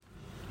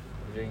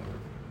Drink.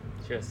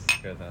 Cheers.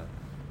 Cheers.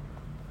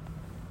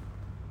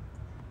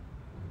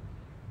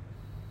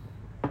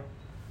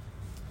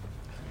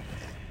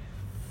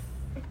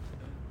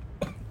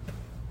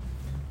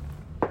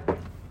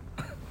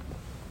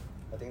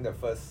 I think the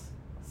first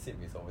sip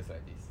is always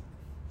like this.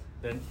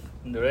 Then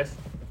the rest?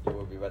 It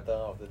will be better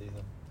after this.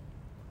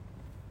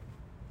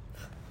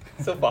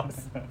 So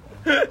fast.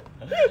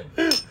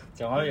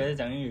 讲华语还是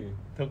讲英语？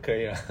都可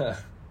以了。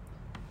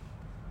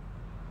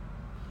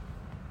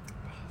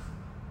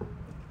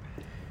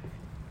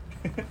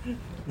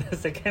The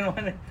second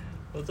one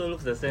also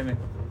looks the same.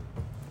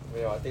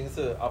 没有啊，定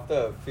是 after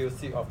a few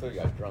sip after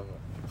you are drunk.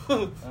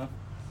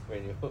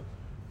 When you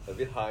a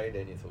bit high,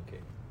 then it's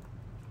okay.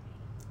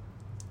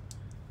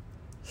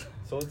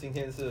 So 今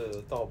天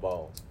是到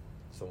宝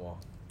什么？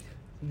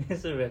今天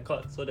是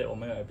record so that 我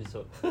们有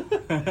episode.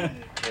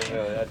 没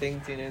有 I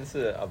think 今天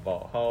是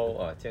about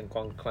how 建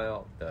光 climb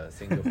out the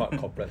Singapore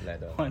corporate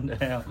ladder. What the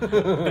hell?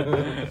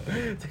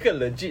 这个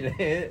legit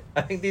嘞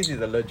I think this is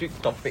a legit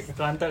topic.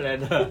 Slanted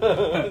ladder.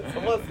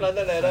 什么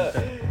slanted ladder?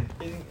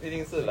 一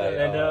定是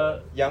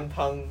like young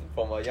punk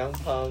from a young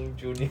punk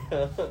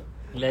junior.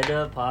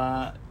 Ladder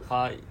爬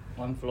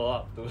one floor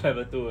up to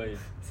level 2而已。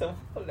什么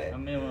嘞？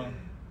没有吗？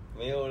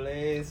没有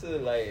嘞，是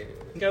like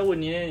应该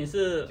问你，你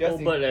是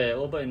overt 嘞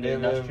 ，overt in the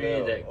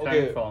industry that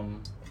came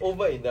from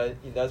over in the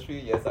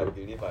industry. Yes, I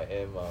believe I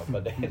am.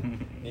 But then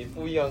你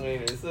不一样嘞，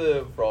你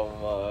是 from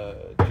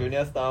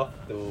junior staff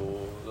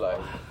to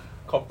like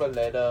corporate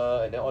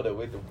ladder and then all the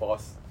way to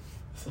boss.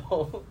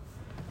 So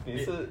你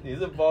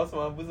是 boss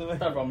吗？不是吗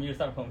 ？Start from you,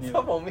 start from you.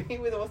 Start from me？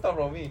 为什么 start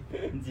from me？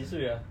 你几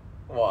岁啊？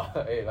哇，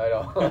来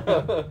了，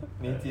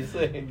你几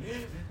岁？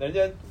人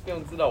家不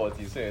用知道我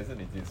几岁，是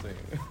你几岁。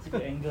这个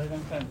angle 这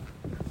样看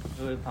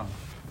就会胖。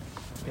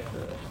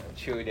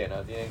chill 一点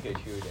啊，今天可以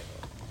chill 一点了。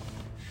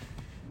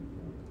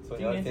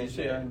今年几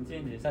岁啊？你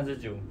今年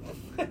39。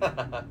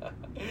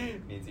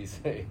你几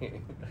岁？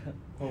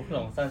我不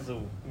懂，35。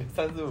你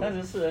35。34还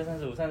是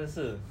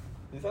35？34。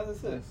你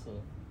34。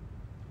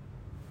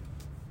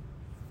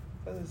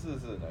34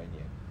是哪一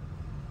年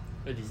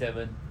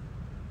？87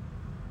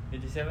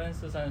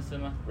 是34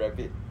吗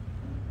 ？Rabbit。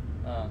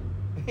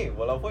嘿，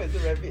我老婆也是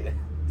Rabbit。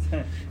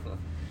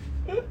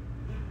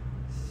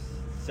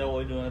小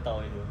我一轮，大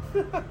我一轮。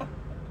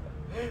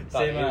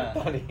谁嘛？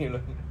大你一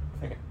轮。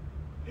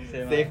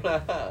谁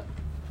嘛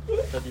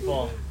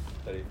？34。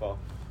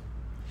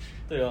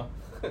对哦。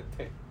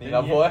对。你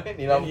老婆？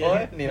你老婆？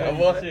你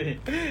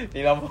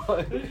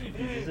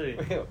几岁？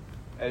没有。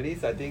At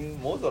least I think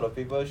most of the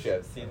people should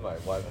have seen my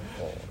wife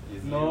before.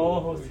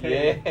 No.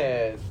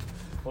 Yes.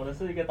 我的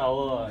是一个岛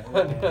二啊。你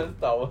是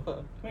岛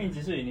二。你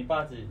几岁？你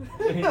8几？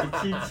你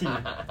7几？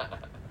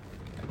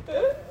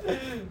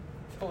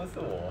怎么是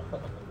我？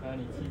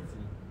你7几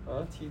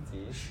？7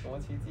几？什么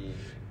7几？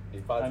你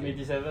8几？I'm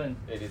 87。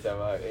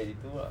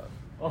82了。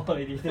哦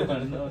，82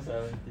 no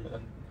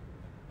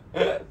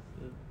 70。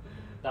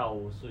大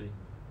我5岁。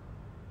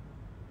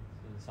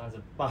是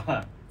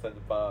38。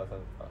38。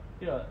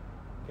对啊。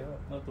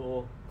not too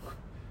old.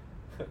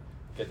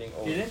 Getting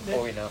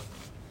old enough.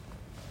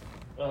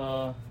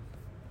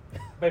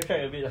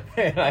 Backtrack a bit.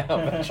 来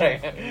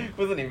backtrack.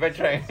 不是你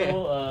backtrack.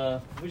 So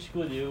which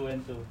school did you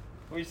went to?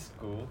 Which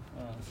school?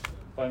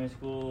 Primary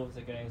school,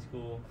 secondary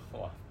school.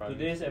 Wow,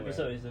 Today's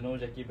episode is to know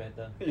Jackie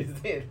better. Is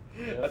it?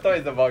 I thought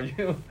it's about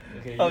you.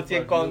 Okay, How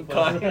Jian Guang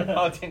climb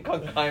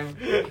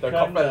the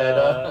corporate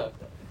ladder.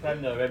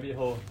 Climb the rabbit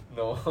hole.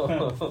 No.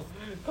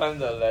 Climb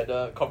the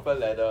ladder, corporate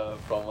ladder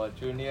from a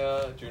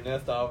junior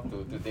staff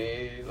to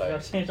today.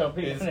 Like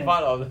it's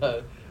part of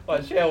the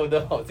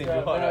shareholder 好进去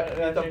话了。你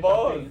的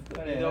boss，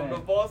 你的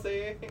boss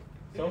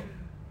So?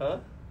 Huh?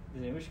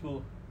 Is in which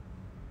school?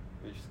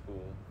 Which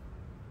school?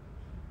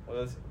 我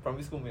的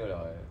primary school 没有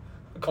了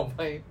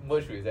Combine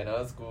merge with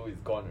another school is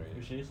gone already.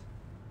 Which is?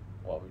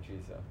 Wow, which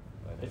is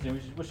It's in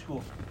which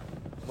school?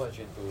 Merge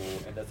into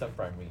Anderson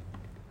Primary.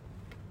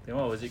 Then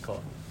what was it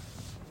called?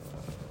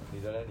 你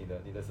的呢？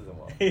你的是什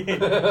么？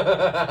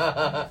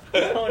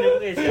哦，你不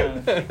可以讲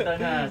take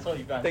turn 啊，说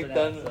一半。Take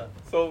turn.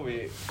 So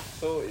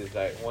it's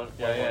like one.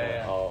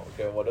 Yeah. Oh,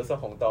 okay. 我的是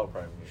红道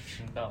Primary.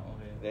 红道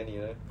OK. 那你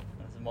呢？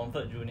是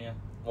Montfort Junior.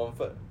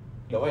 Montfort.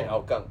 The one in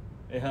Hougang.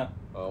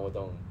 我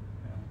懂。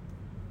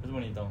为什么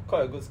你懂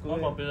Quite a good school.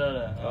 Not popular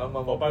的。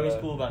For primary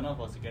school but not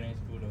for secondary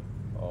school 的。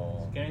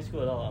Secondary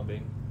school 的话，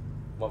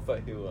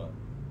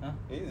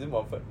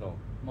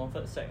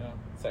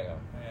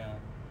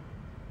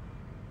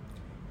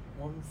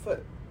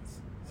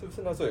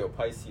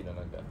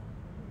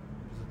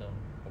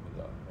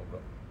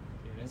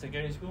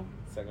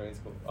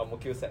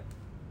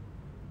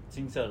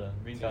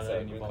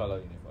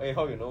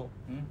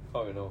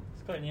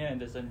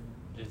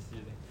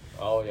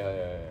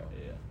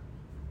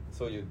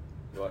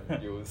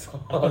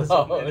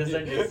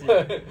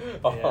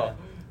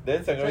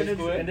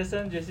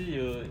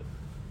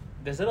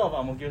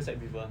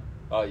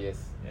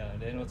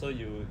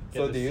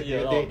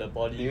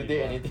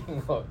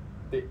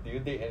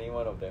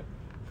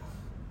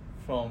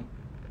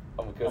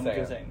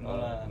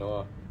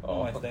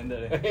 Not my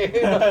standard.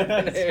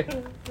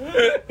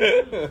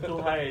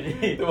 Too high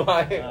already. Too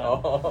high.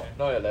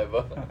 Not your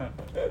level.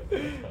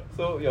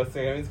 So your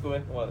secondary school,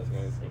 what is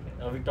secondary school?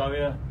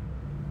 Victoria.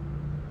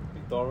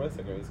 Victoria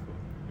secondary school.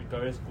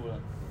 Victoria School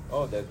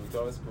Oh, there's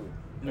Victoria School.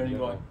 没有听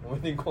过。我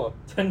没听过。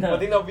真的。我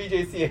听到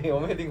VJC， 我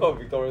没听过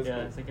Victoria School.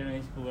 Yeah,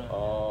 secondary school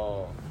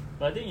哦。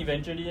But I think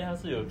eventually 它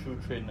是有 through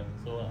train 的，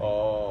所以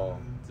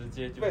直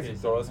接就可以。Where's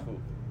Victoria School?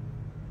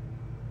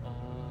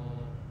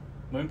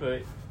 Marine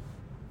Parade.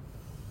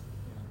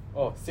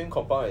 Oh, same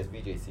compound as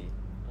VJC.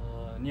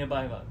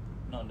 Nearby but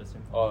not the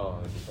same. Oh,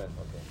 different.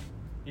 Okay.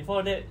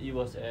 Before that, it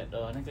was at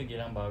那个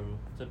Geylang Bahru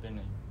这边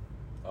的。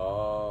然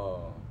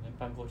后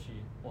搬过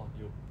去，哇，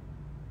有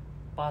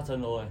8层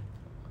楼哎。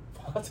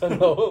8层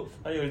楼。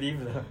还有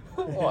lift 的。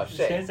哇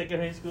塞！以前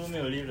secondary school 没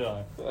有 lift 的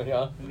啊。对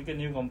啊。那个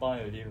new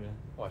compound 有 lift 的。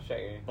哇塞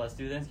！But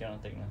students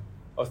cannot take 啦。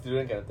Oh,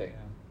 students cannot take.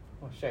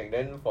 哇塞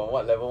 ！Then from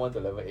what level 1 to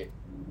level 8?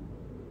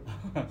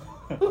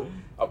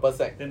 Upper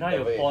sec. Then 它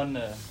有 pond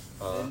的。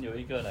Then 有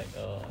一个 like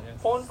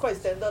pond quite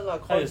standard 啦，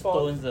它有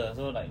stones 的，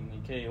所以 like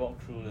你可以 walk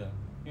through 的，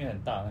因为很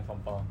大那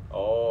compound。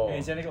因为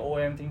以前那个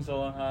OM 听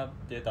说他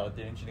跌倒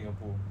跌进去那个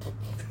pool。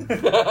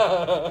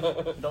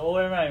The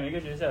OM right， 每个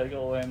学校有一个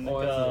OM， 那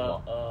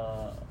个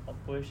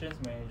operations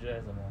manager 还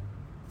是什么，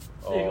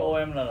是一个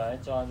OM 的来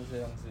抓这些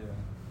东西的。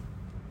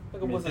那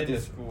个不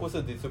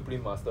是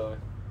discipline master，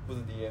 不是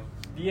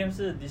DM。DM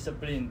是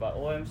discipline， but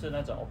OM 是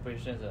那种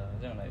operations 的，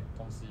像来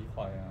东西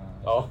坏啊。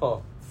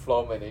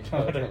floor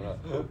manager 对，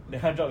等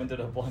下 drop into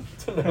the pond。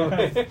真的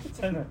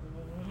真的。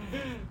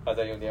他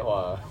在用电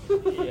话。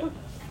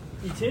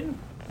以前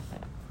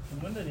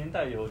我们的年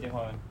代有电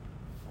话吗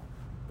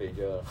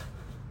？Pager。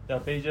Yeah,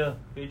 pager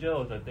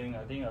was a thing.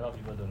 I think a lot of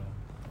people don't know.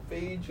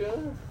 Pager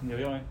有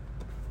用没？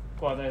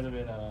挂在这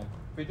边的。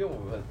Pager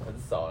我很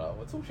少啦，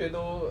我中学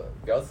都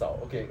比较少。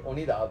Okay,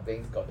 only the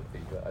Abangs got the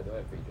pager. I don't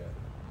have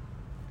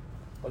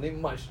pager.Only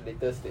much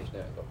later stage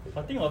then I got pager.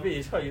 I think of it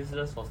is quite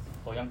useless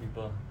for young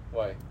people.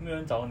 Why? 没有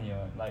人找你啊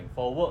Like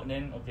for work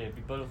then okay,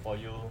 people look for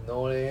you.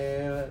 No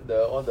leh,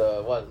 all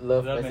the what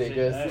love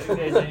messages.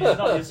 It's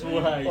not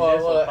useful lah.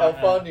 What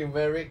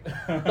alphanumeric.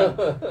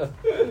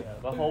 Yeah,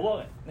 but for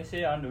work, let's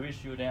say I want to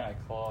reach you, then I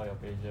call your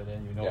pager,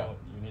 then you know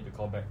you need to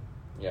call back.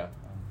 Yeah.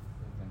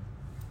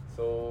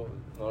 So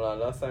no lah,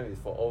 last time is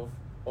for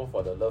all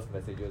for the love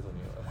messages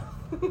only.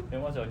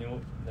 Then what's your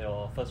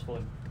first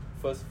phone?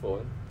 First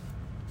phone?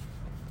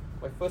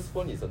 My first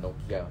phone is a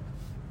Nokia.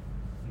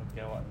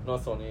 Nokia what?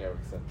 Not Sony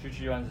Ericsson.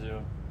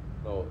 3310.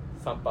 No,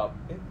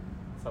 388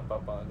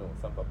 no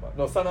 388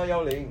 no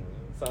 3210.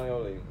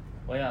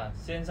 Oh yeah,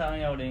 先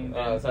310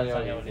 then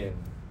 310.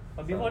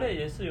 But before that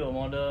也是有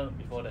model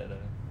before that 的。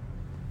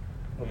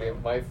Okay,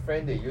 my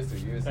friend they used to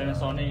use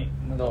Panasonic.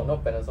 No,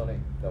 not Panasonic.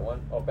 The one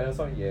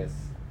Panasonic yes.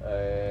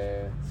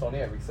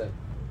 Sony Ericsson.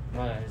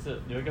 也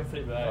是有一个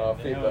flip 的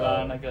，flip 然后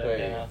拉那个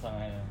电话上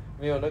来的。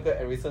没有那个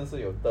Ericsson 是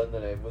有灯的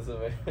嘞，不是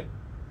没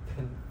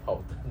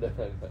跑灯的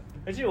那个。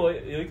而且我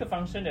有一个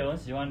function 的我很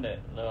喜欢的，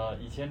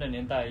以前的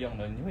年代用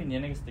的，你会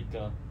粘那个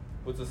sticker。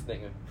不是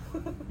snake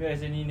没有，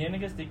你粘那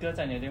个 sticker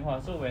在你的电话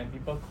 ，so when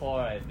people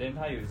call right，then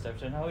它有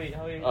reception， 它会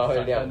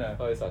闪灯的，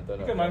它会闪灯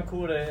的。这个蛮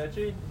酷的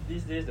 ，actually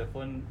these days the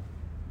phone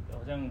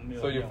好像没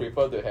有。So you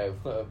prefer to have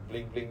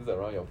bling blings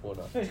around your phone?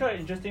 It's quite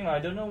interesting lah. I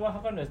don't know how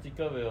come the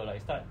sticker will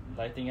like start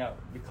lighting up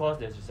because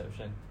there's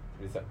reception.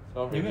 你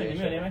没有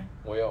粘咩？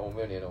我没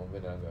有粘那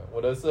个，我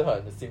的是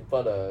很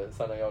simple 的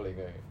3210而已。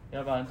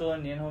要不然多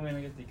粘后面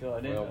那个 sticker，好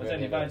像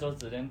你放在桌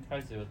子，then 开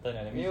始有灯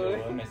了，没有我的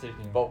message。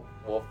我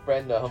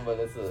friend 的他们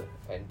的是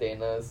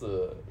antenna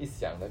是一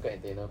响那个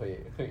antenna 会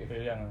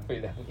亮啊，会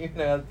亮，因为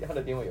那个他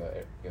的电话有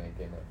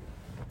antenna。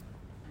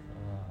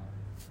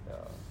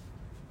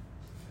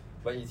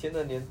以前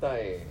的年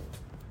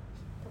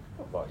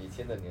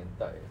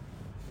代，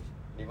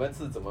你们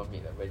是怎么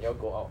meet的 ？When you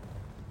go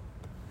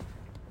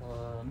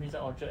out？meet 在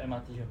Orchard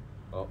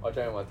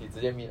MRT。Orchard MRT 直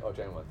接meet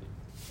Orchard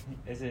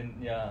MRT。As in,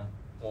 yeah。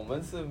我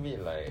们是 meet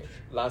like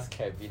last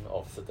cabin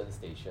of certain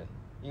station，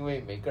 因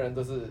为每个人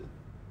都是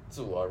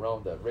住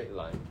around the red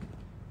line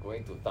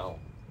going to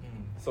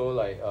town。So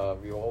like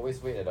we will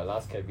always wait at the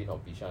last cabin of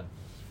Bishan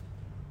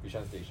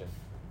station.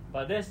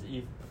 But that's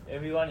if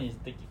everyone is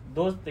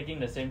taking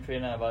the same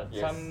train lah. But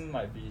some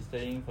might be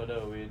staying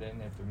further away, then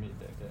have to meet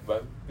that.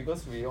 But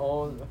because we were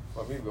all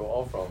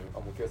from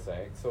Ang Mo Kio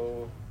side,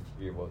 so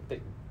we will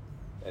take,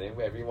 and then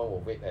everyone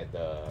will wait at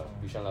the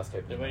Bishan last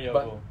cabin. Where you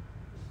go?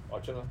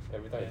 Orchard lah.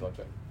 Every time is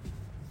Orchard.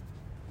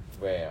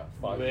 Where?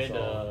 Far Where East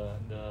the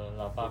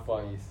喇叭裤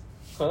Far East.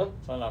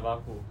 穿喇叭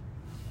裤。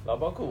喇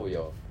叭裤我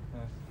有。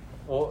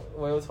我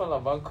有穿喇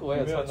叭裤，还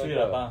有穿那个。吹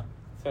喇叭。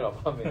吹喇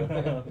叭没有。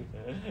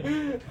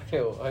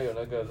还有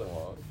那个什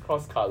么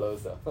cross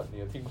colors 啊，你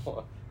有听过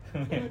吗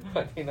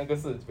？I think 那个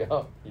是比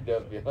较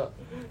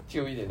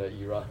旧一点的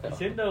era。以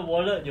前的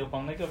wallet 有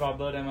绑那个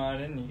rubber 的吗？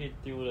你可以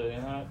丢了，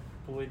它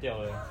不会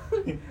掉的。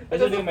那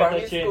个是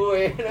primary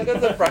school 那个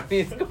是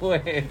primary school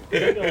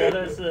那个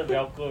wallet 是比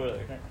较够了，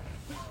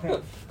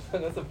那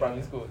个是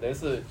primary school， 那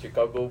是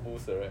Chicago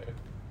Bulls right？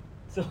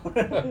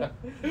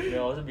没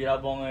有，我是比拉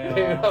崩的。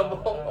比拉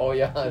崩，哦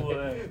呀，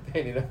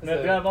对你的。没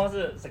有，比拉崩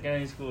是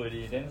secondary school 而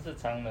已，但是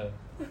长的，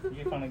你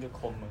可以放那个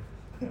空的。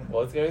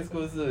我 secondary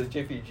school 是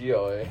JPG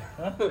哦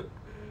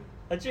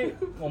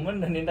我们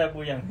的年代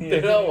不一样。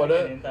对了，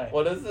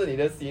我的是你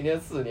的10年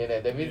4年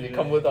嘞，等于你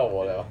看不到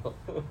我了。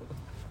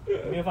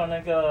没有放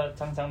那个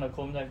长长的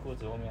空在裤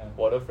子后面。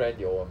我的 friend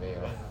有，我没有。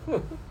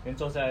连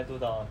坐下来嘟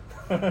到。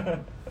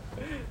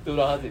嘟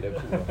到他自己的裤。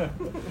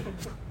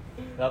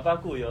喇叭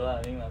裤有啦，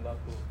拎喇叭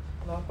裤。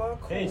喇叭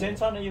裤。以前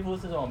穿的衣服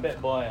是这种 bad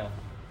boy 啊。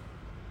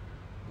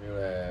没有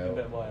嘞，我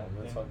们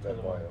穿 bad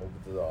boy， 我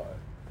不知道哎。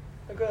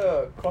那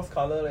个 cross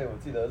color 嘞，我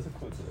记得是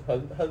裤子，很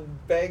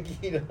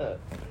baggy 的。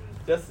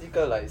just 一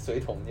个 like 水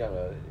桶一样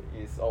的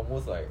 ，is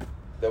almost like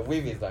the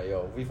width is like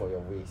your width for your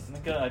waist。那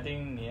个 I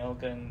think 你要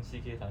跟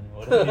CK 谈，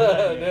我的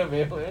没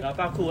有。喇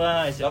叭裤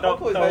啊，喇叭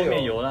裤到后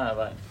面有啦，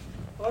吧？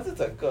它是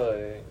整个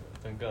诶。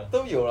整个。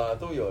都有啦，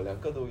都有，2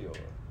个都有。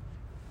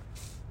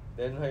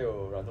then 还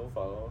有染头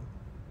发咯。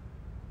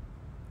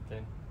对。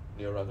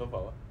你有染头发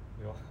吗？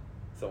有。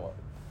什么？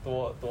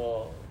多。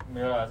没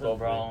有啦，是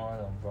brown 那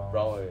种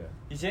brown。brown 而已。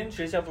以前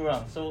学校不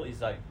让 ，so it's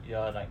like you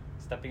are like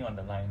stepping on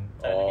the line，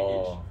 在那个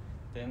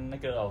edge。then 那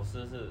个老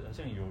师是好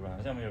像有染，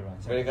好像没有染。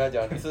没人跟他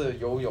讲你是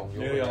游泳。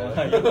游泳啊！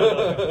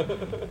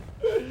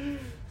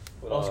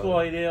我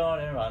school 一点哦，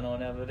你染哦，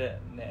你 after that，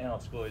 你 end of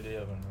school 一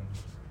点哦。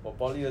我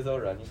包力的时候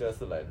染一个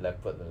是来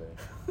leopard 的嘞，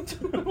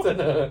真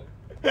的。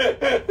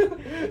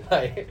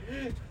来，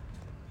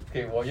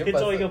给我原本。可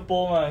以做一个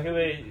波嘛？可不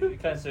可以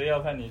看谁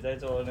要看你在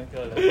做那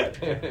个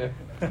leopard？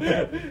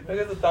那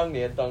个是当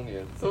年，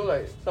所以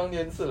来当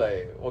年是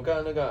来，我刚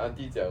刚那个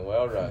auntie讲我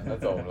要染那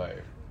种来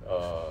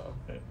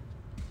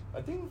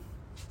I think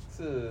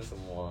是什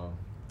么啊？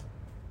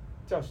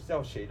叫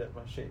shaded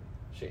吗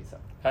 ？shades 啊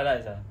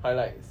 ？highlights 啊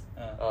 ？highlights。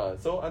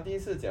所以auntie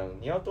是讲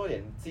你要多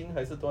点金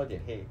还是多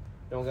点黑？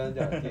跟我刚刚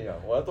讲auntie讲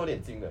我要多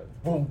点金的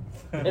 ，boom，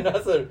 因为它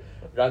是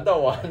染到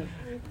完。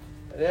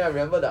Then I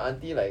remember the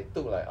auntie like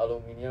took like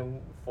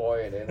aluminium foil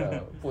and then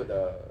put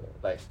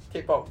like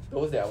tape out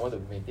those that I want to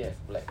maintain as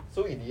black.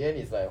 So in the end,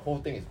 it's like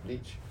whole thing is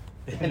bleach.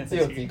 只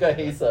有几个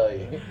黑色而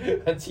已，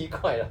很奇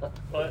怪啦。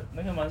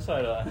那个蛮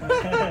帅的。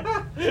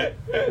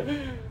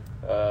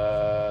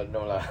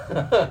no 啦。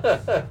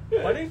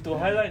I think to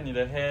highlight 你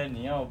的 hair，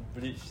 你要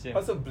bleach 先。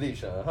他是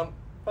bleach 啊，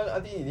他阿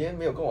弟以前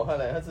没有跟我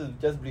highlight， 他是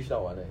just bleach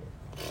到完了。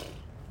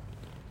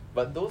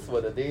But those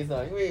were the days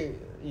啊，因为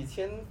以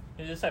前。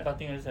那是晒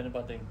parking 还是 center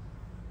parking？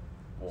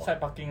 晒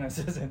parking 还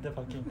是 center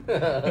parking？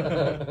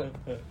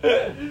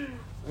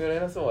 没有嘞，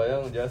那时候我好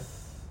像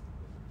just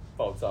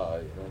爆炸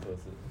而已，那时候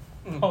是。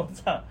爆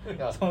炸？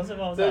什么是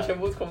爆炸？这全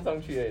部冲上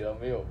去而已了，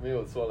没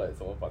有说来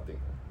什么法定。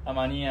阿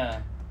玛尼啊？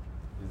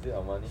你是阿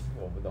玛尼？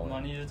我不懂。阿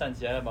玛尼就站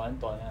起来把很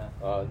短啊。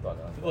很短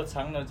啊。如果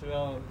长的就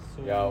要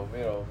梳。没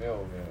有。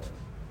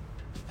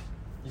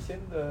以前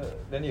的，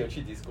那你有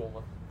去 disco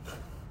吗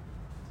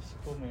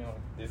 ？disco 没有。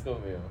disco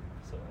没有。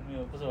没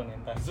有，不是我年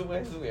代。zouk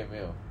也没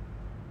有。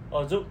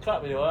zouk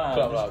club 有啦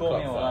 ，disco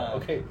没有啦。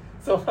OK，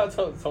 所以他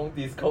从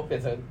disco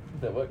变成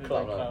the word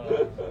club 了。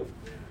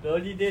The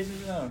early days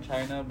是那种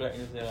China Black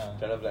这些啦。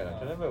China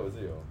Black 我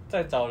是有。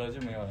再早的就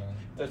没有了。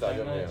再早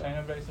就没有。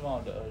China Black 是 one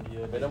of the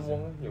earlier。Madam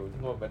Wong 有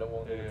听过 Madam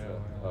Wong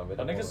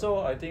那个时候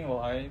I think 我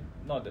还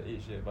not the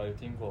age yet， but 有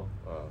听过。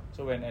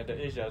So when at the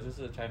age 就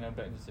是 China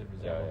Black 这些比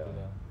较多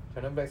的。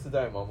China Black 是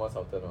在毛毛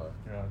草灯嘛。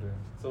对啊对。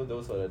So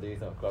those were the days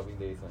clubbing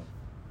days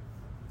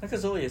那个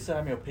时候也是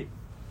还没有 peak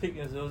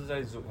的时候是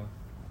在 zouk 啊。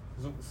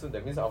zouk 是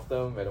that means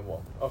after Madam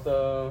Wong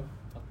after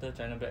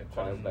China Black。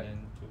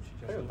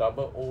还有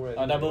Double O 嘞。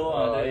Double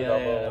O 对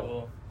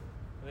Double。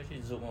我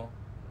去 zouk 哦。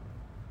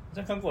好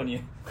像看过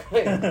你。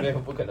没有，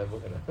不可能。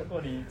看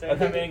过你在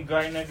那边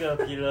grind 那个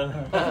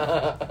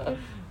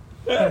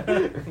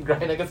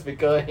pillar。grind 那个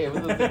speaker 也不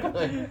是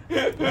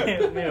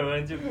speaker。没有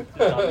人就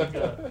找那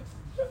个。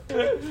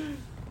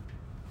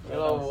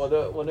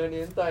我的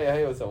年代还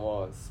有什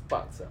么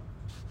Sparks 啊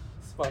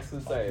 ？Sparks 是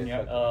在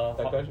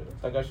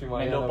大概去马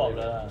来西亚那边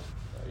的。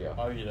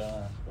华语的啊。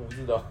我不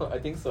知道 ，I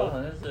think so。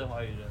好像是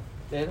华语的。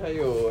然后还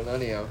有哪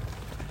里啊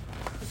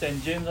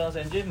 ？Saint James 啊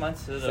 ，Saint James 蛮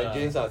迟的。Saint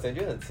James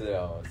很迟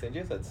了 ，Saint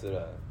James 很迟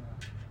了。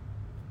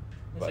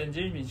Saint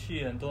James 你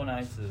去很多男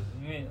孩子，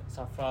因为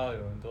Safra 有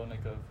很多那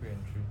个会员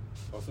区。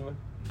哦，是吗？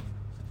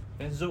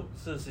连 zouk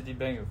是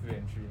Citibank 有会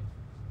员区。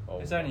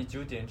现在你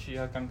9点去，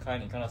他刚开，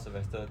你看到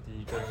Sylvester 第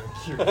一个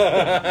queue。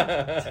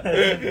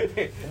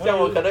这样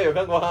我可能有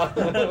看过他。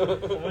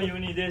我们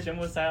uni 这些全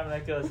部塞那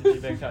个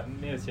Citibank 卡，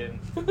没有钱。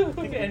那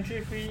个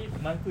entry fee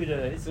蛮贵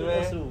的，一次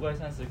25块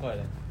30块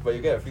的。But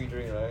you get a free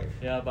drink, right?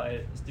 Yeah,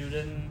 but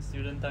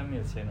student time 没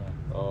有钱嘛。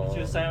你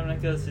就塞那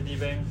个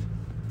Citibank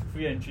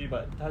free entry，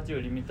 but 它就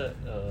有 limited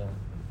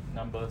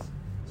numbers，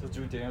 所以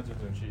9点要准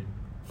去。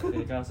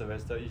你看到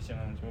Sylvester 一箱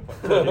全部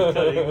客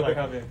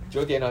那边。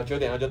9点了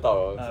就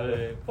到了。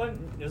对，不然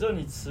有时候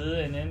你迟，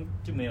人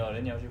就没有，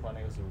人你要去还那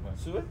个15块。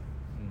是吗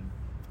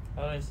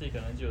？LNC 可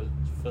能就有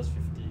first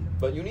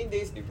 50。But uni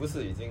days 你不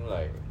是已经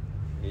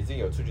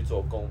有出去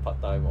做工 part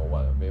time or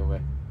what 了没有咩？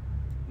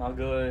马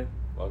哥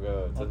那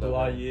个真的。我读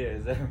阿爷也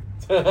是。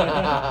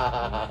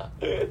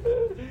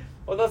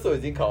我那时候已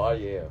经考阿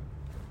爷了。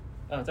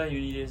在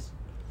uni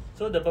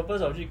days。So the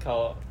purpose of 去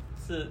考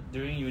是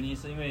during uni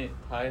是因为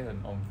他还很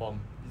on form，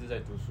 一直在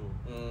读书。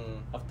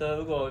After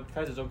如果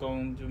开始做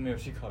工就没有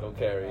去考了。Don't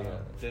carry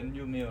人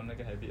又没有那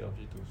个 habit of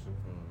去读书。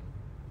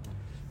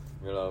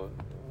没了，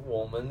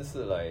我们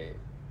是来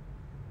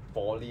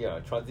poly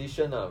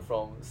transition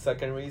from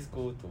secondary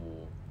school to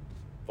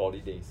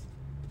poly days，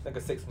 那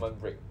个 6 month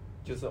break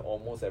就是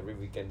almost every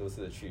weekend 都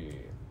是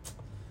去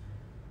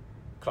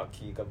Clarke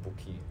Quay 跟 Book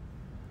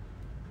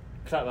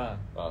Quay。club 啊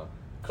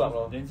，club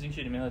咯。连进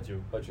去里面喝酒。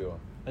喝酒啊？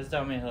还是在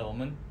外面喝？我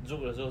们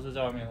Zouk 的时候是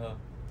在外面喝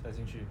才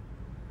进去。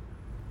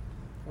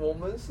我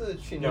们是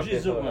去那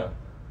边喝的。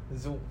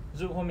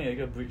Zouk 后面有一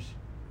个 bridge。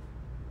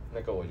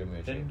那个我就没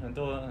有去。很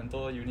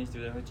多 uni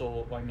student 会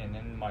坐外面，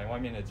买外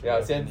面的酒。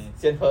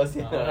先喝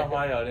先。到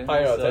嗨了，嗨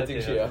了再进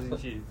去啊。进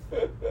去，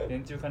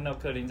连就看到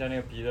克林在那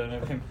个彼得那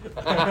边。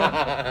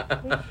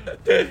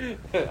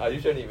Are you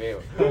sure 你没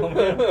有？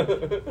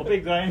我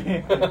被关。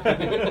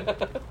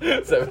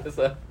是不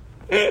是？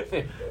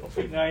我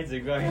被那一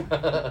直关。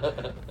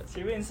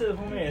前面是，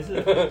后面也是。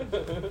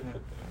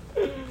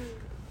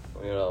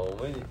没有了，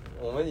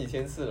我们以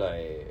前是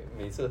来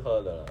每次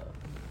喝的啦。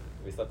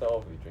We started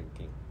off with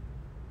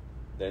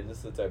drinking。then 就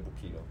是在 Book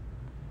Quay 咯。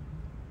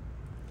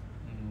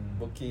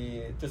Book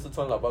Quay 就是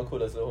穿喇叭裤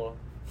的时候咯。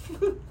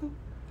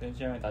跟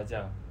现在打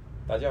架？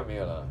打架没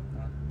有啦，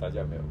打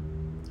架没有。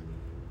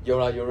有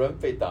啦，有人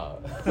被打。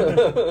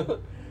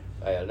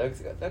哎呀，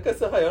那个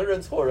是好像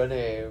认错人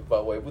诶，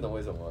我也不懂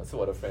为什么，是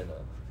我的 friend 啊。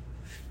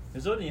有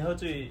时候你喝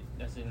醉，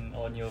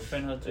你有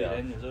friend 喝醉，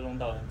有时候弄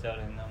到人家，他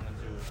们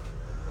就。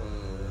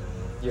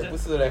也不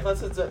是嘞，他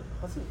是真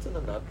的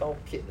拿刀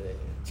片的嘞。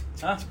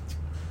啊？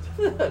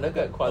那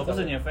个很夸张。我不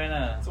是你的 friend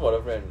啊。是我的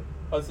friend，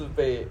 他是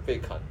被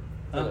砍，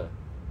真的。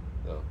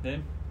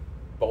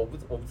我不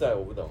在，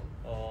我不懂。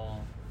哦。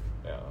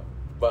哎呀，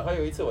还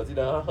有一次我记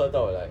得他喝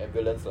到来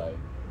ambulance 来。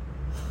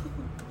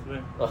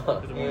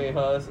因为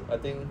他 I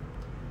think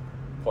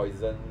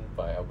poison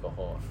by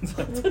alcohol。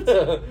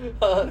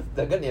他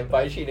整个脸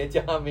白去，连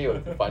叫他没有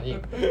反应，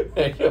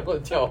然后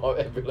叫我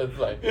ambulance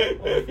来。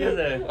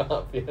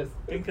fierce。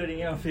跟柯林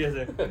一样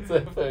fierce。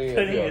柯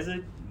林也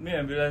是没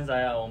有 ambulance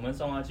来啊，我们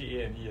送他去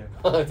A&E 啊。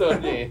这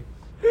里。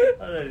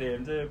他的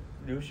脸这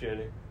流血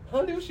嘞。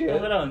他流血。他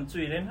喝到很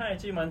醉，连他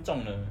其实蛮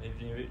重的，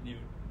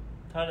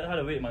他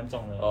的 weight 蛮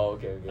重的。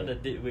OK。他的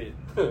dead weight。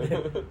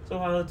所以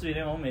他喝醉，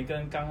连我们每个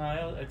人刚啊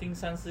，I think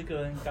 3-4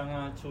个人刚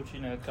啊出去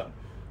那个 club。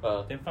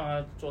连放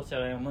他坐下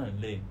来，我们很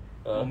累，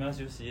我们要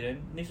休息。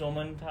连那时候我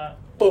们他，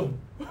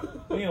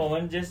因为我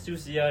们 just 休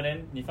息啊，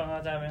连你放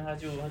他在那边，他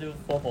就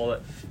fall forward，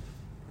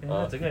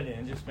他整个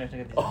脸就 smash 那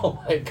个地方。Oh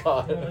my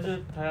god！ 我们就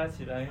抬他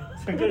起来，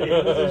整个脸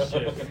都是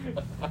血。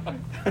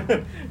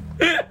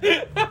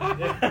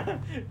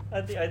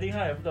I think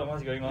他也不懂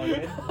what's going on，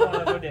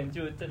他的脸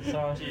就撞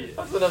上去。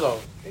他是那种，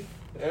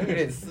有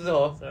点湿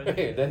哦，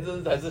人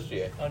这才是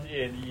血。然后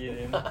去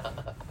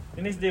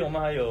next day 我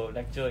们还有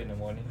lecture in the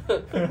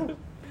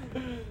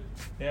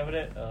morning。Then after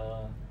that,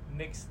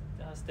 next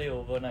他 stay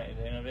overnight.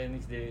 Then after that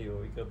next day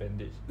有一个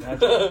bandage.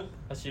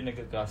 他去那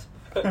个 class.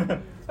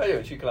 他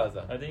有去 class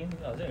啊 ？I think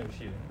好像有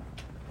去。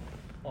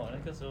哇，那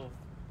个时候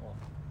哇，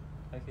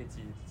还可以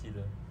记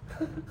得。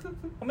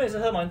我们也是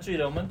喝蛮醉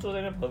的，我们坐在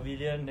那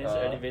pavilion， 那是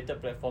elevated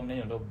platform， 那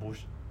有很多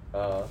bush。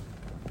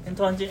然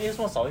突然间，为什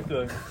么少一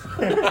个人？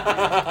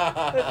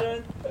那个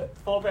人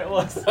fall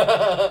backwards，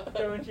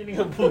 掉进去那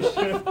个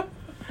bush。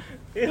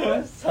因为我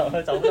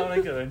们找不到那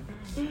个人。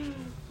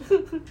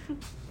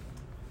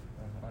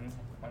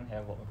蛮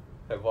havoc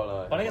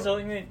了。那个时候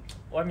因为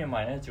外面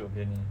买那个酒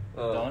便宜，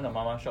找那种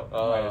妈妈 shop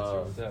卖的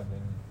酒这样便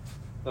宜。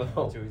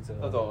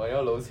那种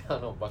要楼下那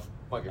种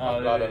卖给妈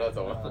妈的那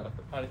种。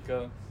那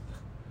个，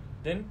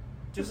连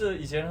就是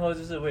以前喝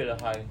就是为了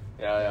嗨。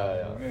没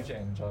有去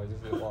enjoy， 就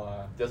是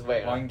哇。就是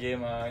为了。玩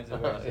game 啊，一直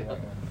为了去玩。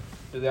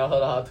就是要喝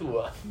到他吐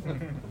啊。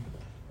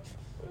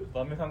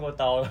我还没看过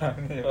刀啦，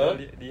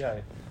厉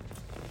害。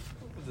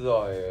不知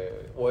道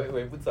我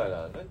也不在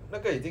了，那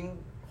个已经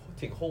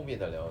挺后面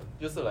的了，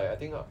就是来 I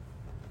think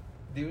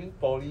during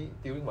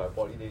my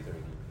poly days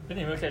already。那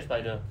你有没有 catch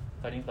fighting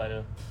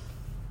spider？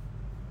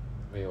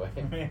 没有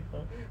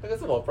那个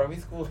是我 primary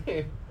school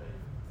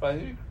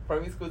primary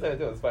school 才有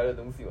这种 spider 的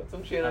东西嘛，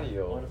中学那里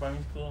有。我的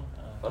primary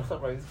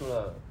school。primary school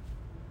啦，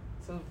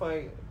是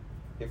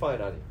你放在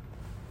哪里？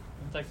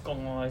在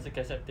供哦，还是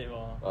cassette tape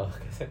哦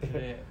？cassette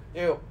tape。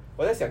因为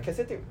我在想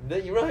cassette tape， 你的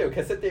era 还有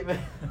cassette tape 咩？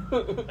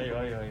有。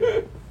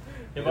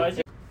有冇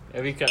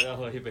？Every club 要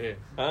喝一杯。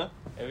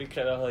Every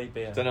club 要喝一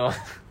杯啊！真的吗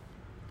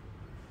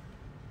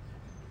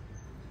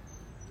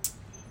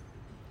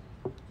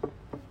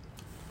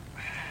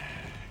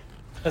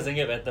？Doesn't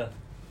get better.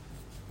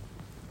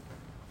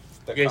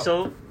 Okay,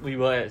 so we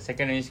were at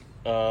secondary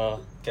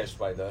catch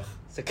spider.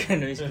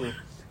 Secondary school.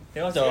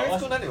 Secondary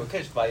school 那里有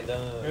catch spider。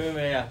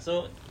没有啊，所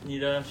以你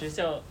的学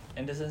校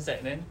Anderson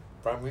Sec then？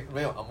 Primary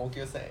没有 Ang Mo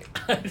Kio Sec。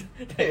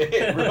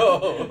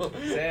Bro。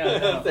谁啊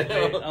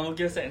？Ang Mo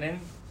Kio Sec then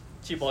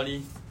去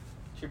poly。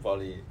去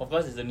poly。Of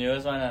course, it's the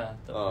nearest one 啊。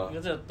那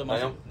个是南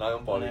洋 poly。南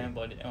洋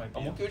poly，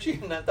 我们就去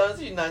当然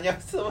去南洋，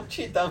什么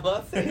去丹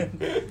马斯？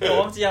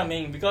我忘记他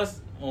名 ，because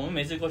我们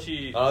每次过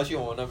去。然后去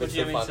我们那边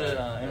吃饭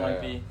啊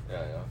 ，MYB。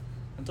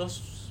很多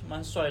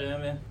蛮帅的那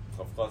边。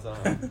Of course 啊，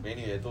美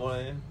女也多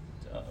嘞。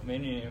美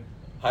女。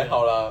还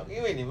好啦，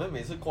因为你们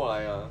每次过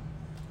来啊。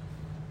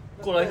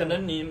过来可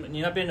能你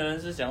那边的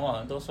人是想哇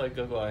很多帅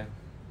哥过来。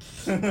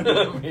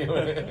没有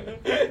嘞，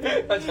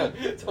他讲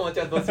这么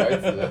这样多小孩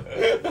子。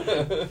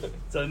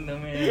真的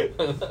咩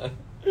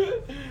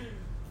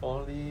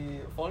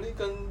？Poly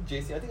跟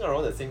JC I think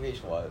around the same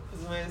age 吧，不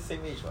是咩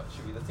same age 吧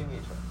 ？Should be the same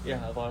age 吧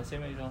 ？Yeah, about the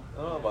same age 咯。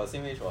about the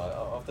same age 吧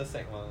 ，after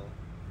sec 嘛。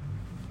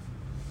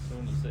So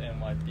你是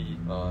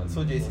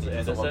MYB。So JC 你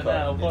读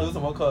什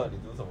么课？你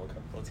读什么课？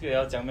我这个也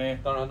要讲咩？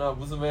当然啦，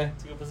不是咩？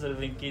这个不是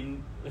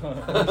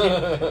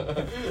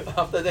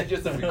LinkedIn。After that 就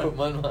是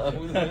recruitment 嘛，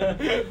不是？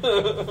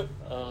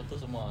读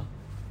什么啊？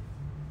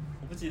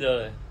我不记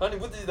得嘞。啊，你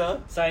不记得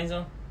 ？Science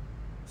哦。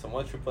什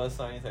么 triple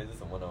science 还是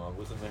什么的吗？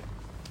不是咩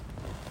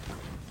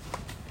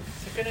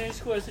 ？Secondary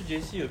school 还是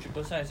JC 有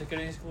triple science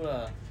secondary school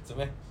啦。是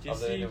咩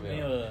 ？JC 没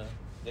有了。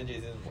连 JC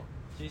是什么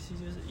 ？JC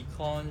就是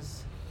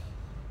econs，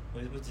 我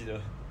也不记得。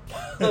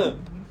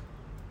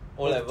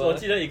O level 我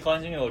记得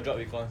econs 因为我 drop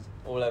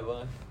econs。O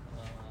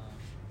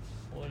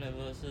level。O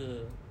level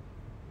是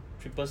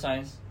triple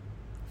science。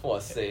哇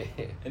塞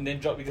 ！And then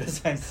drop 一个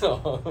science。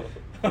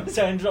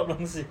想 drop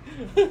东西，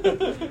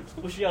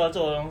不需要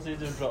做的东西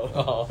就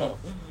drop。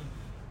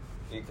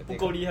不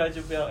够厉害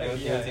就不要 A。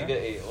你有几个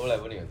A？O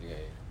level 你有几个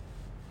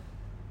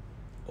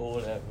A？O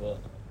level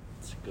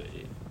这个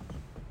A，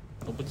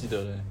 我不记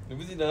得了。你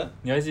不记得？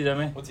你还记得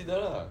没？我记得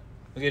了。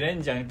OK， 那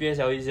你讲你毕业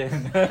效益先。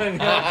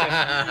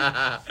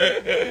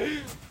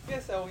毕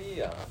业效益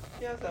啊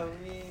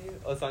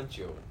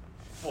，239。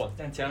哇，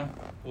这样强！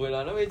不会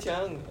啦，那么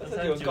强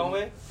，239很高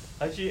咩？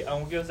还去昂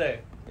木赛？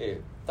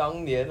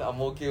当年Ang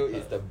Mo Kio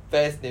is the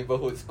best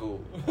neighborhood school。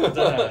真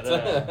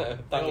的。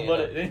当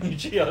年。你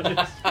去啊？去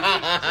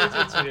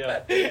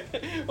啊！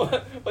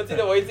我记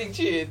得我一进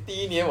去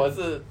第一年我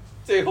是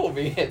最后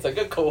名，整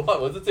个口号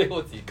我是最后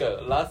几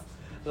个 ，last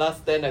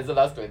 10还是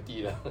last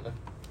 20了。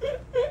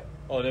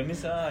哦，你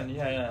miss 啊，厉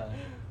害啊！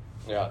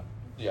呀，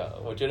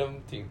我觉得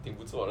挺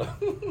不错了。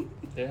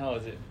挺好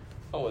的。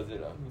那我觉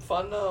得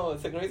fun啊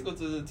 ，secondary school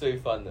就是最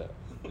fun的。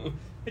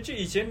就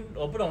以前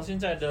我不懂现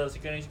在的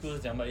secondary school 是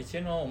怎样吧，以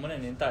前我们那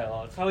年代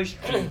他会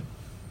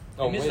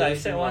stream。means like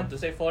set 1 to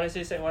set 4， let's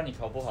say set 1你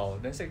考不好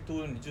 ，then set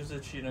 2你就是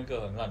去那个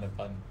很烂的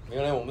班。没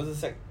有嘞，我们是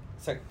set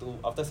 2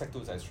 after set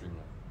 2才 stream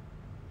的。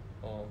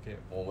哦 ，OK。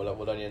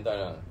我的年代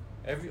啦。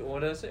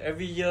我的是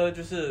every year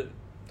就是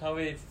他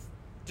会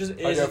就是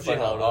A 是最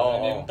好的，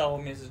连到后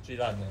面是最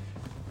烂的。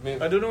I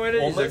don't know whether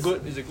it's a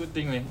good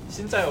thing 嘞。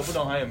现在我不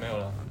懂还有没有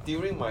了。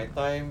During my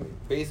time,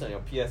 based on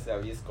your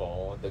PSLE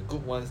score, the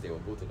good ones they will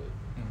go to the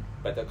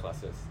better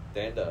classes.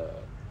 Then the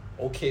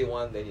OK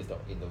one, then is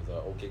in the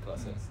OK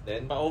classes.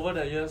 Then but over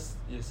the years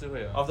也是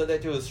会啊。After that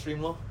就是 stream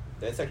咯。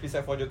Then Sec 3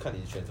 Sec 4就看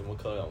你选什么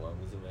科了嘛，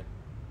不是咩？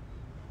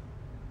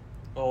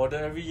我的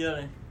every year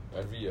嘞。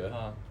Every year。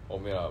我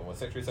没有啦，我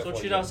Sec 3 Sec 4。所以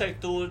去到 Sec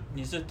 2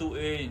你是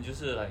 2A， 你就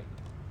是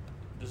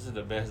就是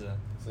the best 的。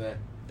是咩？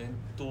连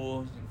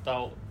2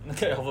到那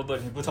个 alphabet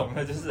你不懂，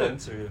那就是很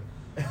蠢。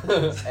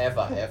F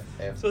啊 F。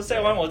所以 Sec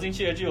 1我进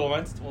去了就我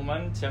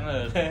蛮强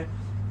的嘞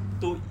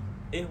，2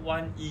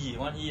 1 E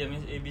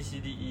means A B C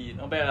D E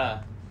not bad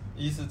啦。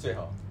E 是最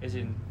好。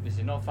It's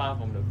not far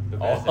from the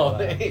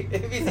best。A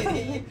B C D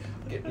E，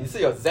 你是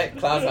有 Z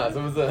class 啊，是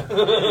不是？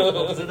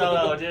我不知道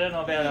啦，我觉得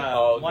not bad 啦。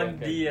1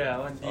 D 啊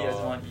，1 D 还是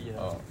1 E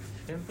啊。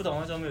不懂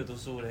那时候没有读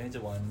书，一直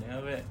玩，然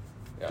后被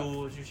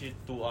读就去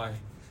读 I。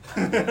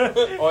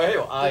还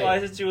有 I。读 I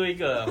是最后一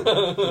个。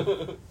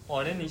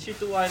哇，那你去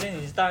读 I， 那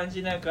你大人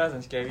去那个 class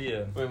很 scary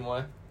的。为什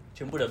么？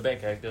全部的 bad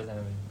character 在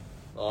那边。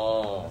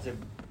那些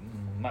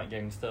Mike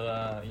gangster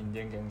啊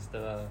 ，Indian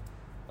gangster 啊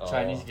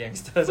 ，Chinese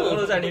gangster 什么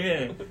都在里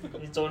面。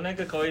你走那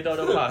个 corridor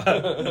都怕。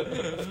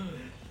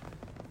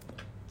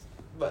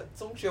不，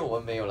中学我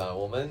们没有啦，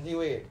我们因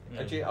为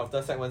actually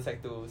after Sec 1 Sec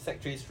 2 Sec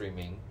 3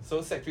 streaming，so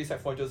Sec 3 Sec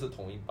 4就是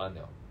同一班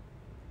了。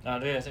啊，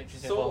对啊 ，Sec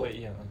 3 Sec 4会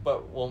一样。But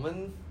我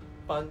们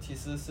班其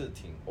实是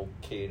挺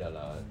OK 的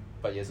啦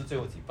，but 也是最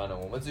后几班了，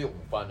我们只有5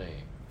班而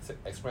已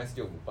 ，Express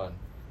就5班，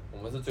我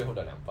们是最后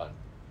的2班。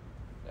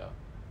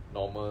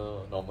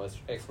Normal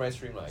express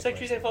stream 啦。Sec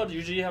 3 Sec 4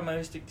 usually 他们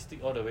会 stick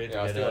all the way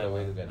together。stick all the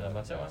way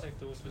together。But Sec 1 Sec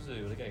 2是不是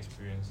有那个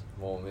experience？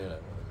 我没有啦。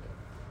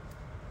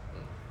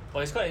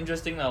It's quite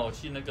interesting 啦，我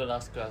去那个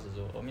last class 的时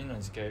候，我 meet 很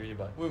scary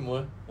but。为什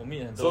么？我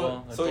meet 很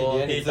多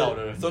黑道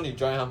的人。所以你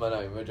join 他们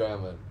了，有没有 join 他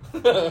们？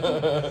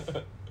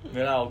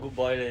没啦，我 good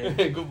boy 嘞。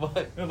Good boy。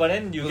没有 but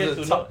then you get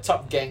to know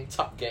top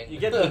gang。You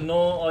get to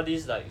know all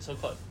these like so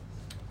called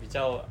比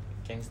较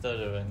gangster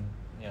的人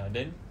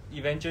 ，then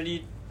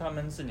eventually 他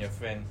们是你的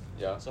friend，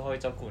 所以他会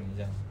照顾你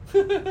这样。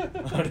对。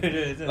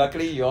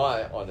Luckily you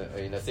are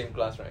in the same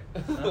class, right？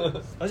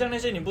 好像那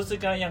些你不是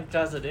跟他一样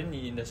class 的，连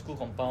你 in the school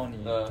compound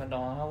你看到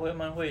他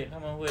们会。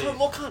看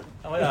我看。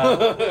会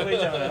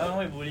这样的，他们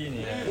会bully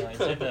你的，以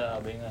前的阿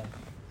兵啊。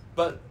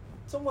But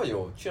这么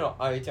有去到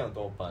I 这样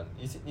多班？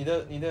以前你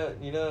的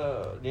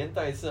年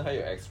代是还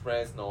有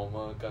Express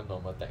Normal 跟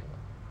Normal Tech 吗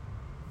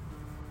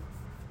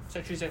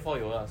？Sec 3 Sec 4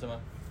有了是吗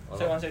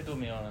？Sec 1 Sec 2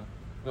没有了。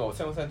没有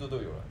，Sec 1 Sec 2都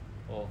有了。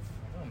哦，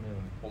好像没有。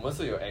我们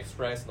是有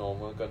Express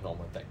Normal 跟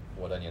Normal Tech，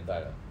 我的年代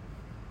了。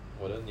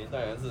我的年代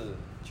好像是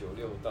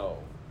96到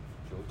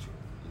99，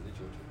也是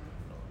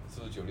99，是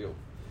不是96？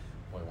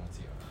我也忘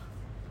记了。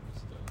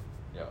是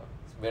的。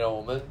没了，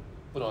我们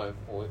不懂，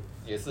我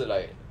也是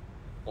来，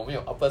我们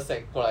有 Upper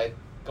Sec 过来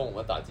跟我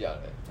们打架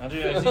的。啊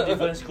对啊，是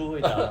different school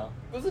会打啊。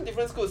不是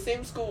different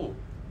school，same school。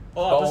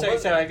哦 ，Upper Sec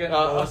下来跟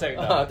Lower Sec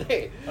打。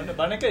对。反正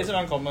那个也是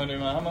蛮 common 的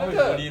嘛，他们会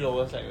bully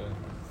Lower Sec 的，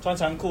穿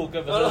长裤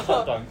跟不是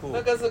穿短裤。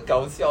那个是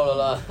搞笑的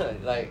啦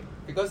，like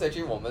because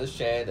actually 我们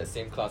share the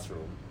same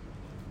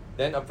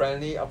classroom。Then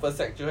apparently Upper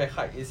Sec 就会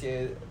hide 一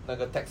些那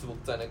个 textbook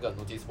在那个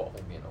notice board 后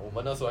面了。我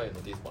们那时候还有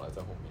notice board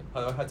在后面，他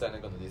会 hide 在那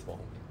个 notice board 后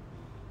面。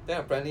Then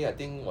apparently I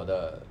think 我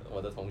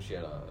的同学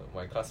啦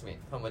 ，my classmate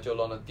他们就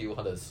乱乱丢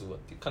他的书，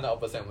看到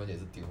Upper Sec 他们也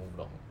是丢，不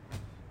懂。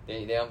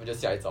Then 他们就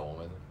下来找我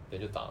们，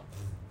就打。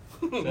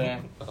对。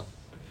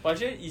我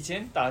觉得以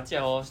前打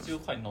架哦就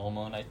快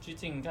normal， 来最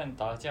近看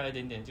打架一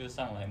点点就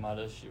上来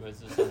Mothership 或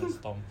者上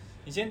Storm。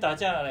以前打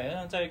架来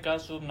像在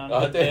classroom 拿那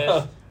个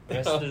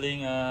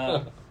desk、wrestling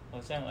啊，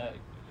好像来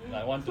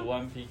 1 to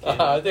 1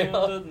 PK， 对，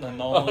都很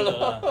normal 的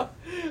啦。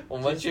我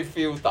们去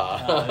field 打。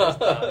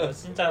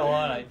现在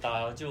哇来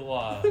打就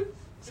哇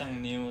上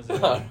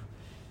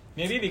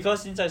news。Maybe because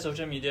现在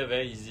social media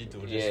very easy to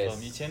respond，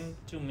 以前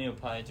就没有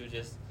拍就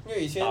just 因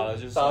为以前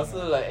打是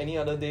like any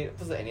other day，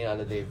 不是 any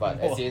other day，but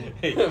as in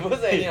不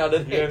是 any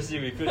other day。UFC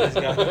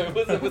recruit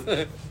不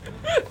是，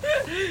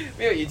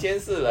没有以前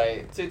是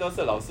来最多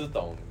是老师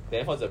懂，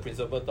或者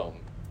principal 懂，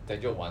等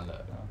就完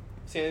了。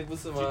现在不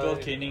是吗？最多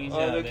caning 一下，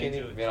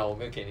没了，我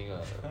没有 caning 啊。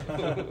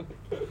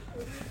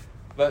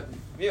But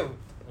没有，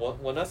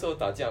我那时候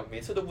打架，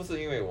每次都不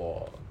是因为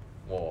我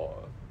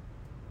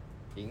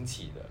引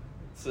起的，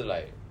是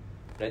来。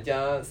人家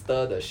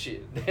stir the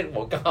shit，then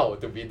我刚好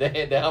to be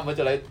there，then 他们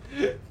就来。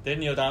then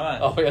你有打吗？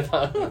哦，有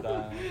打。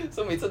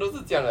所以每次都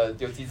是这样的，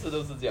有几次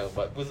都是这样，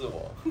不是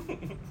我。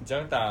你这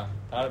样打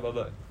了笨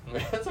笨？没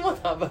有这么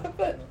打笨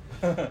笨。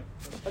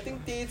I think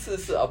第一次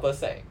是 Upper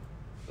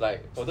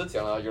Sec，like 我都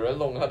讲了，有人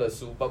弄他的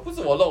书，不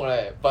是我弄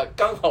嘞，but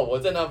刚好我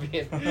在那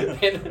边，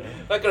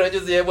那个人就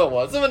直接问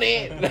我是不是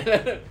你，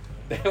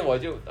然后我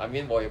就 I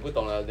mean 我也不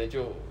懂了，那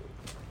就。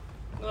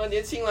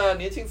年轻啦，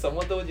年轻什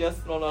么都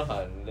just 乱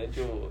喊，那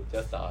就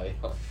just 打而已。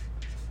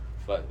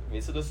But 每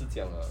次都是这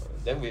样啊。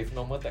Then with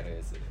normal tech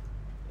也是，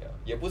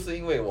也不是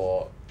因为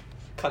我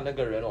看那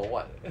个人我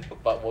玩，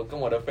把我跟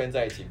我的 friend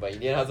在一起，把一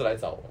年他是来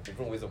找我，我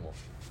不懂为什么。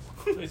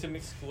所以是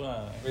mix school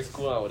啦。mix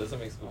school 啦，我的是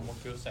mix school。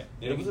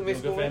你的不是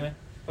mix school 吗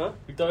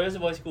？Victoria 是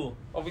boys school。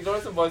哦 ，Victoria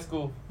是 boys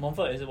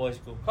school。Montfort 也是 boys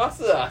school。啊，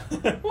是啊。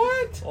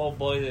What？All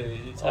boys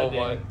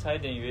差一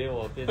点以为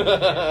我变成。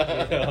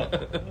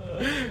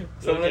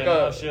所以那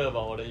个 sure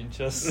about 我的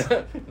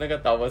interest。那个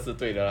导文是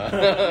对的啦，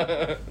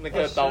那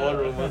个导文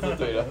rumor 是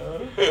对的。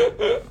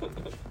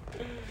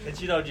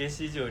去到杰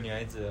西就有女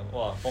孩子，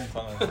哇，疯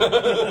狂了。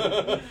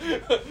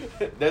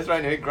That's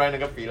right， 你会 grind 那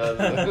个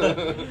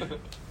filler。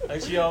还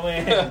需要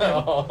咩？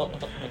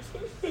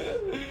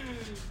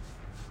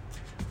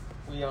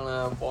不一样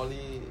啦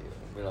 ，Poly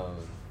没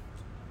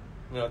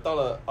了，到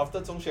了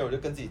after 中学我就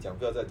跟自己讲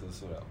不要再读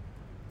书了。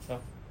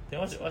Then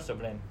what's your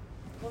plan?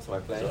 What's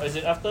my plan? So as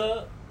in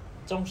after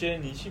中学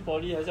你去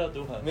Poly 还是要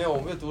读很？没有，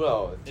我没有读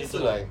了，就是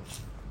来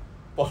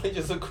Poly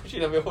就是去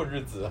那边混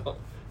日子啊，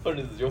混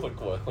日子就混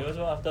过了。比如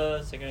说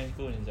after secondary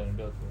school 你讲你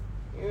不要读，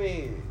因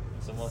为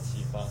什么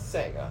启发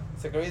 ？Sec 啊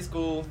 ，secondary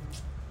school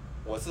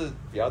我是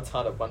比较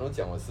差的班，都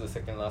讲我是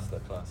second last 的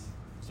class。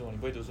是吗？你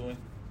不会读书吗？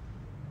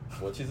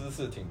我其实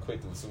是挺会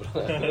读书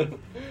的，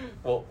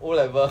我 O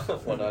level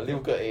我拿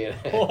6个 A 嘞，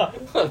哇，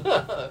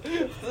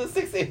是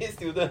 6A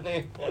student 呢。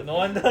No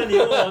wonder 你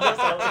问我多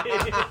少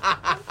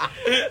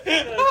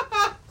A，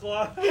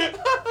 瓜。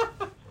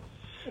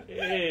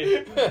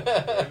Hey,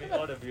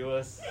 all the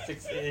viewers,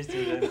 6A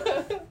students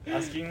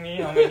asking me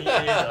how many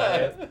A's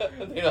I have.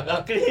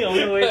 Luckily 我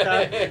没有回答，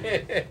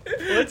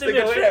我真没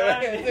有回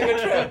答。这个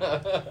trap。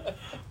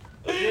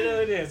我觉得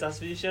有点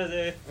suspicious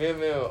欸。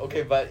没有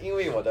 ，OK，but 因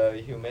为我的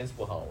humans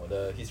不好，我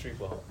的 history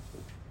不好。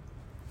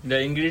你的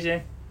English 呢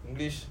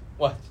 ？English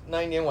哇，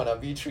那一年我拿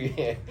B3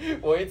 耶，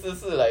我一直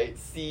是来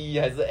C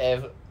还是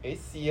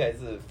F，C 还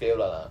是 fail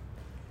了啦。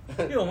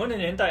因为我们的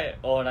年代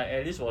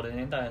，at least 我的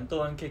年代，很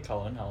多人可以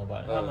考很好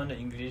吧，他们的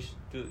English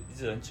就一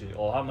直很垂，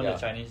他们的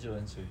Chinese 就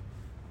很垂。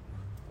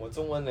我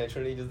中文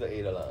naturally 就是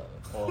A 的啦。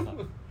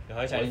有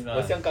还 Chinese 吗？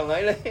我香港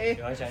来嘞。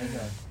有还 Chinese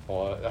吗？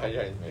我还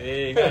Chinese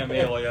没有。根本没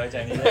有，我有还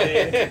Chinese。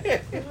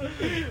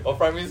我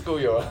primary school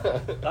有啊。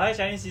还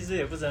Chinese 其实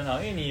也不是很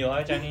好，因为你有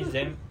还 Chinese，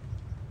 then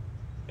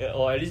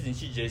at least 你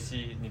去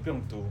JC 你不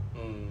用读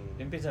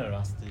，then 变成了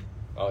rusty。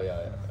哦呀，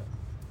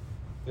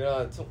对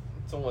啊，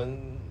中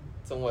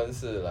文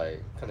是来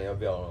看你要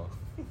不要咯。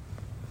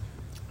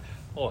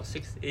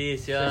6A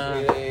下。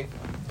6A。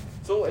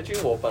So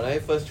actually 我本来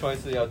first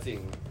choice 是要进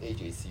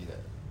AJC 的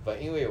，but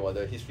因为我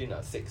的 history 拿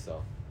6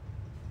哦，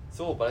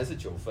所以我本来是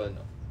9分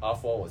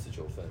，R4 我是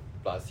9分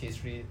 ，plus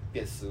history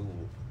变15，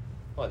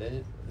哇，等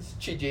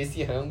去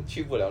JC 好像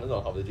去不了那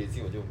种好的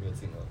JC， 我就没有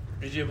进了。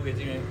AJ 不可以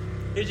进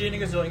，AJ 那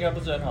个时候应该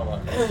不是很好吧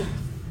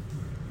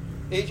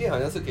？AJ 好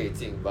像是可以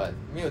进，but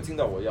没有进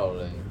到我要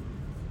的嘞。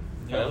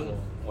好像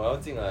我要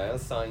进来要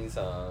science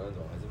啊那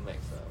种还是 max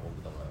啊，我不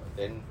懂啊。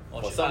Then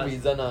for some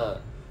reason 啊，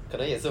可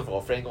能也是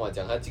我 friend 跟我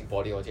讲他进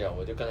poly， 我就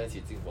跟他一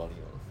起进 poly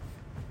了。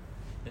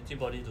你进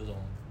poly 读什么？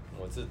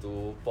我是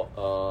读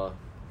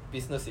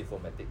business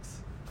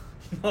informatics。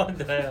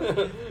对啊，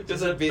就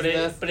是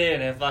business play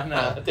and have fun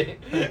啊。对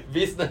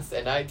 ，business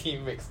and IT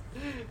mix，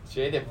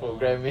 学一点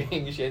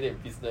programming， 学一点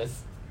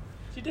business。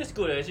其实 that's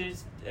good actually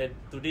at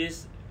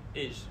today's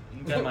age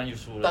应该蛮有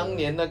数的。当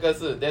年那个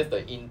是 that's the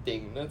in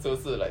thing， 那时候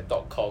是like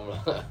 .com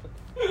啦。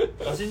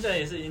现在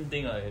也是 in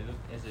thing 了，if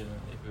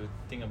you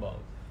think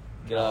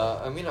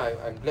about。I mean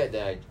I'm glad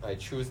that I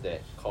choose that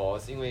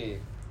course， 因为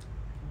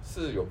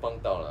是有帮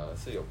到啦，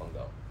是有帮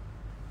到。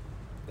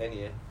那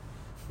你呢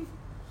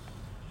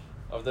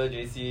？After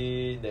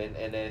JC then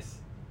NS，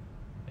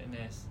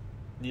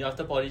 你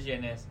after poly 去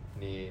NS？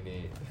 你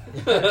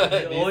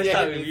always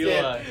start with you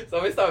啊。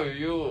always start with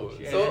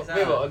you。So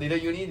没有，你的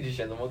uni 你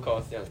选什么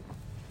course 这样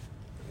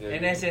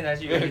？NS 先来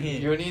去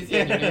uni。uni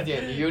先，你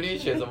uni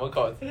选什么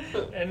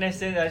course？NS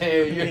先来去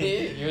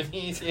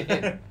uni 先。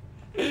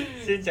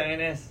先讲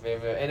NS。没有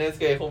NS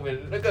可以后面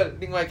那个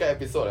另外一个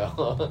episode 了。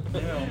没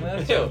有，我们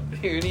要讲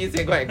uni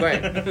先，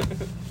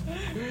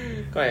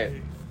快。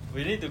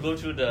We need to go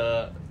through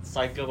the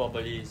cycle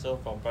properly. So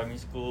from primary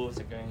school,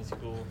 secondary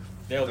school,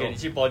 then OK， 你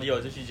去 poly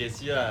我就去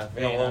JC 啦。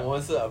没有，我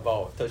们是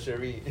about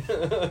tertiary。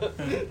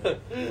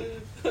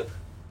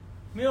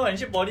没有啊，你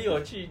去 poly 我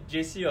去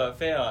JC 啊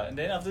fair 啊。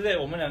Then after that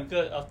我们两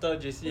个 after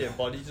JC and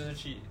poly 就是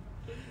去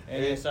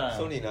NS 啊。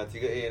说你拿几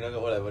个 A 那个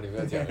O-level 你没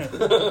有讲。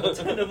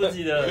真的不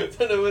记得。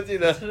真的不记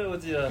得。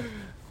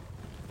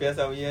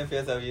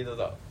PSLE 多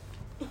少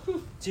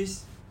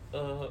？JC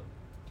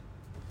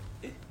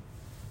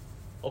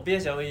我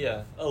PSLE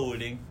啊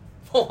，250。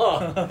哇，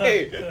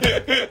嘿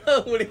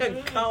，250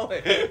很高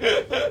诶。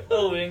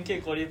250可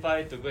以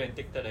qualify to go and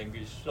take the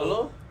language。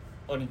哦，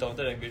你懂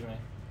the language 没？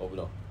我不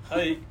懂。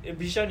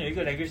Bishan 有一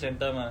个 language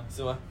center 吗？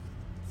是吗？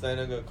在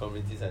那个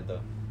community center，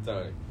 在哪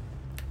里？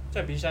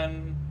在 Bishan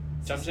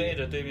Junction 8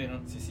的对面咯。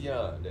CC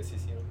啊，在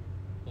CC 咯。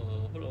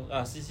不懂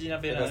啊 ，CC 那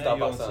边啊，那个游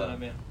泳池那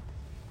边。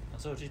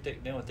所以我去 take，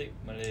 then 我 take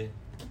Malay。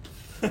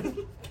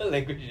那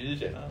language 是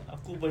选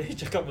？Aku boleh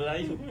cakap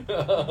Melayu。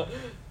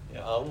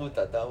我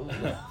打打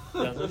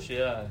两周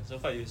学啊，so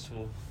quite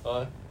useful。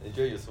你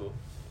觉得useful？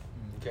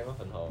可以吗？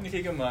很好。你可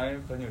以跟马来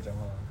朋友讲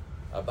话。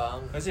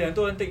而且很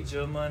多人 take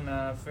German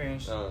啊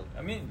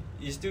 ，French。I mean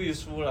it's still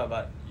useful 啦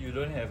 ，but you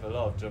don't have a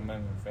lot of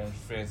German and French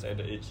friends at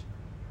the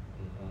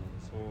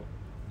age。So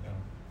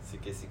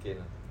yeah。CK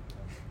啦。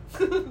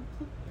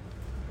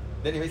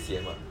那你会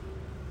写吗？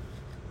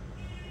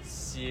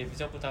写比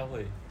较不大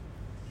会，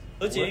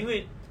而且因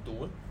为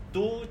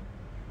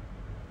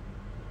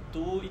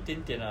读一点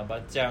点啦，把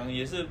讲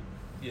也是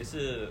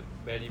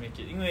barely make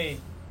it， 因为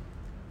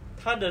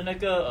他的那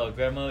个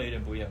grammar 有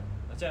点不一样，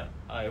好像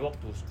I walk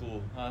to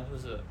school， 他就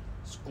是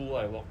school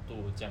I walk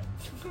to 这样。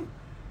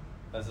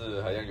但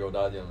是好像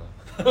Yoda这样啊。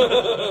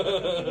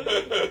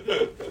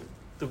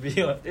To be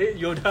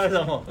Yoda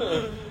什么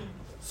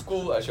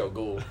 ？School I shall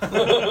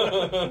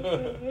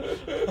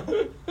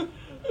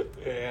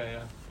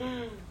go。Yeah.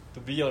 To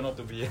be or not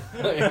to be？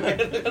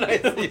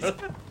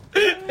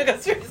 那个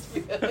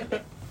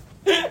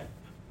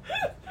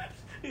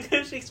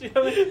Shakespeare。Shakespeare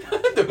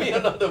To be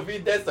or not to be,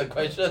 that's the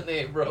question,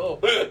 bro.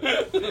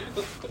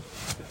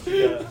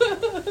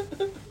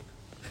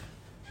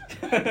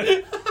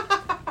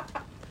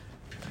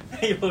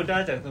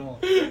 Yoda 讲什么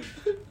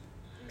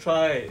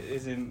 ？Try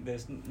is in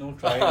there's no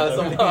try。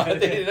什么？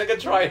对，那个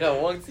try 的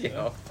我忘记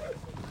了。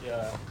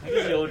那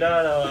个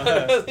Yoda 的嘛。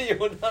那是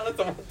Yoda 的，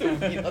怎么 to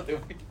be not to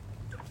be？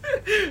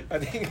 I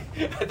think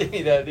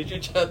你的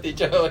literature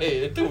teacher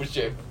会吐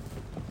血。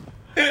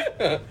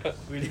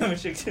William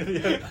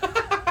Shakespeare。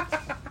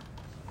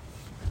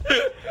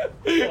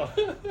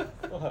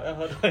哇，要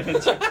喝多点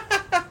酒。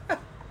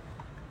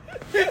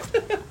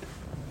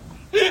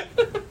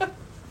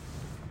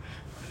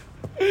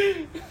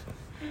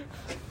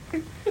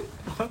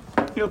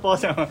又包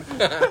厢了。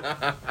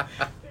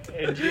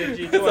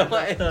NG 什么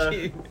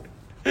NG？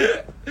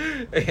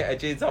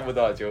 NG 差不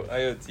多就还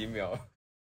有几秒。